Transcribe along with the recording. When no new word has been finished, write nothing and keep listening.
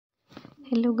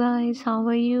Hello guys, how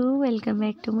are you? Welcome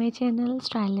back to my channel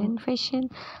Style and Fashion.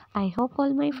 I hope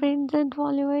all my friends and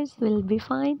followers will be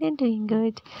fine and doing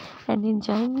good and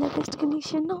enjoying the best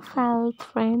condition of health.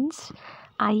 Friends,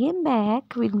 I am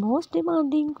back with most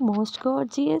demanding, most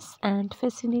gorgeous and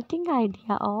fascinating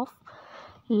idea of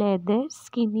leather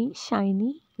skinny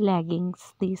shiny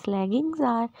leggings. These leggings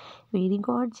are very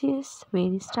gorgeous,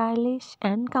 very stylish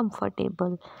and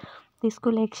comfortable. This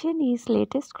collection is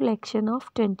latest collection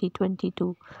of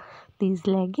 2022. These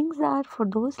leggings are for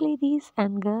those ladies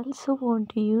and girls who want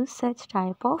to use such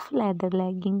type of leather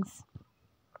leggings.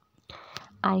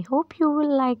 I hope you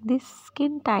will like this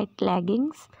skin tight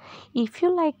leggings. If you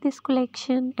like this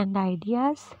collection and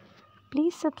ideas,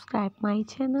 please subscribe my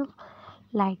channel,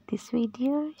 like this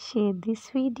video, share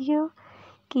this video,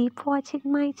 keep watching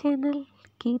my channel,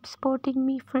 keep supporting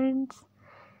me friends.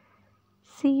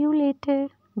 See you later.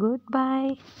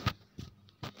 Goodbye.